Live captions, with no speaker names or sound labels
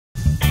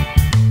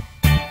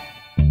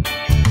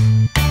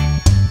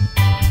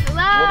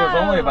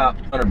only about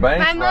 100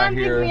 banks my mom right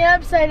here. picked me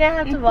up so I didn't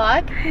have to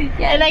walk.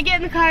 And I get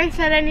in the car and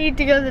said I need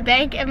to go to the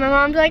bank. And my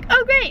mom's like,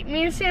 oh great,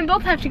 me and Sam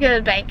both have to go to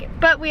the bank.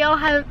 But we all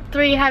have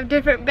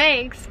different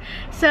banks.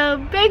 So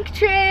bank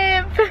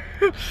trip.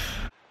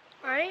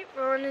 Alright,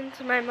 rolling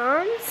into my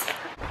mom's.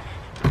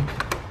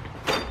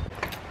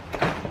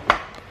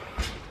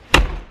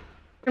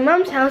 My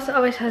mom's house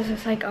always has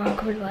this like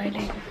awkward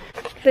lighting.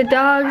 The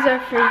dogs are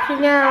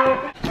freaking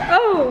out.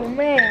 Oh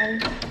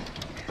man.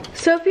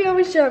 Sophie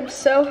always jumps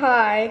so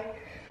high.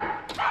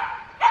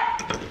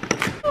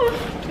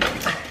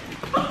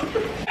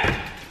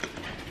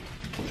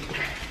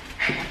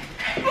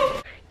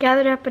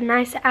 Gathered up a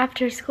nice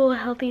after school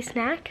healthy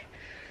snack.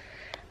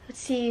 Let's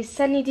see,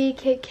 Sunny D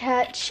Kit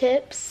Kat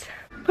chips.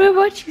 We're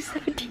watching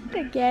 17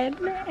 again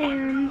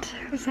and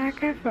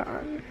Zac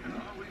Efron.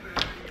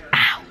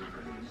 Ow!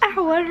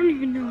 Ow, I don't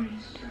even know what it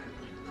is.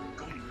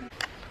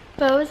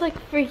 But I was like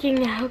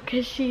freaking out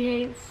because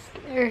he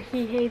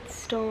hates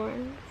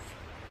storms.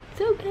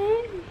 It's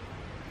okay.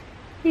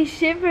 He's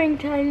shivering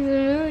times a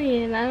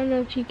million. I don't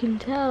know if you can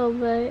tell,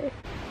 but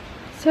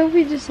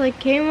Sophie just like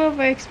came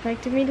over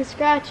expecting me to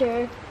scratch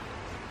her.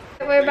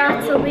 We're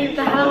about to leave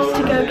the house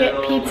to go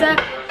get pizza,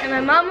 and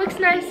my mom looks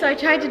nice, so I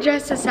tried to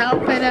dress this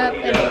outfit up,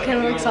 and it kind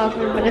of looks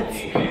awkward, but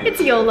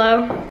it's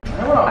YOLO.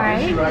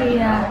 Alright, we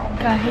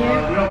got here.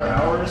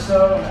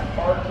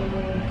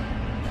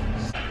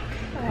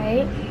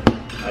 Alright.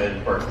 I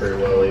didn't park very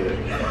well either.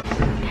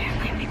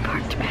 Apparently we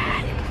parked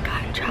bad and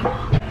got in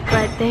trouble.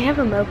 But they have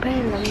a moped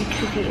and I'm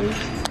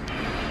confused.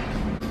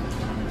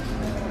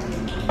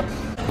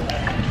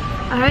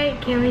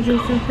 Alright, can we do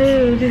some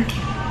food?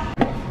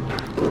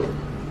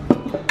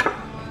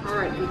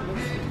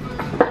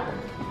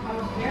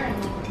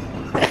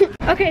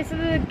 Okay, so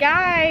the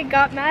guy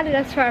got mad at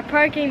us for our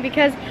parking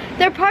because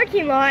their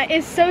parking lot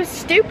is so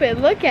stupid.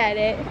 Look at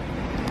it.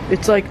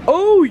 It's like,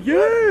 oh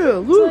yeah,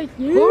 look, Like,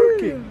 yeah.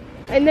 parking.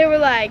 And they were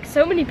like,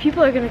 so many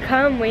people are gonna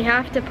come, we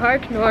have to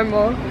park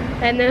normal.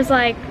 And there's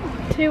like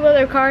 2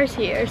 other cars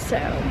here, so.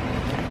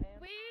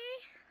 We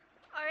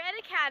are at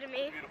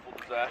Academy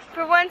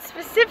for one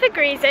specific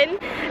reason,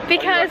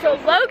 because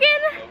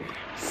Logan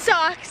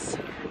socks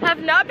have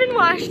not been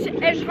washed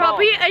in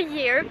probably a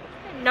year.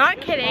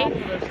 Not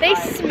kidding. They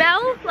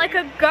smell like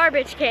a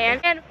garbage can.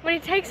 And when he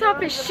takes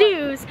off his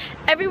shoes,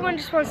 everyone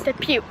just wants to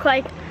puke.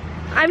 Like,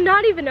 I'm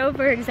not even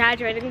over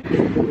exaggerating.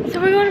 So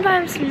we're going to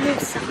buy him some new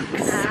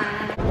socks.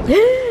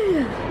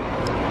 Yeah.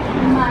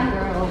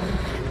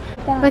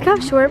 Look how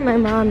short my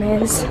mom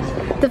is.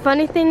 The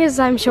funny thing is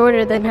I'm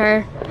shorter than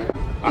her.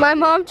 My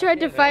mom tried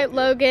to fight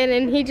Logan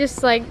and he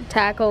just like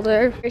tackled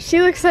her.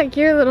 She looks like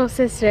your little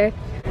sister.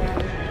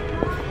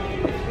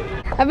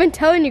 I've been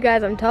telling you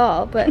guys I'm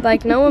tall, but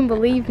like no one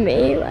believed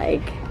me.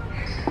 Like,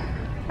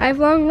 I have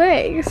long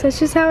legs. That's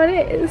just how it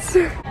is.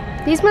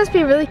 These must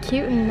be really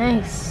cute and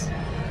nice.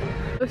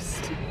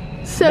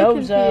 So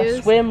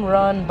confused. Swim,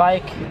 run,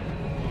 bike.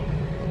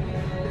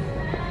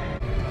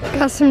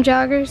 Got some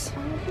joggers.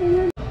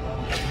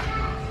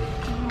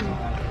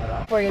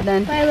 For you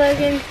then. Bye,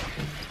 Logan.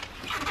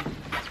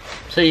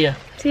 See ya.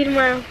 See you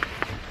tomorrow.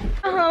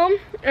 Go home,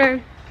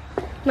 or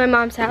my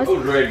mom's house. I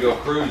was ready to go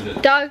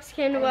cruising. Dogs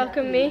came to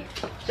welcome me.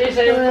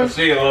 I'll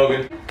see you,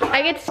 Logan.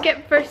 I get to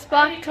skip first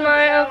block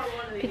tomorrow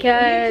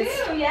because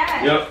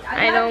Yep.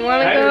 I don't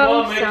want to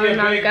go, so I'm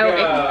not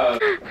going.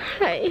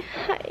 Hi,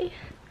 hi.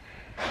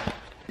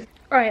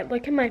 Alright,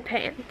 look at my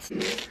pants.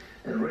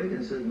 And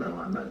Reagan says, no,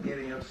 I'm not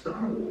giving up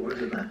Star Wars.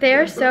 They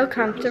are so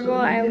comfortable.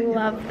 I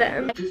love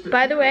them.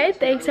 By the way,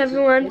 thanks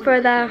everyone for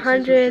the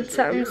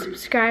 100-something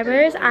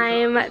subscribers. I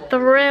am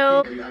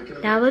thrilled.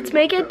 Now let's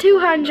make it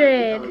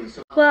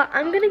 200. Well,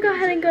 I'm gonna go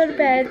ahead and go to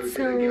bed,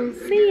 so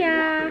see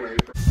ya.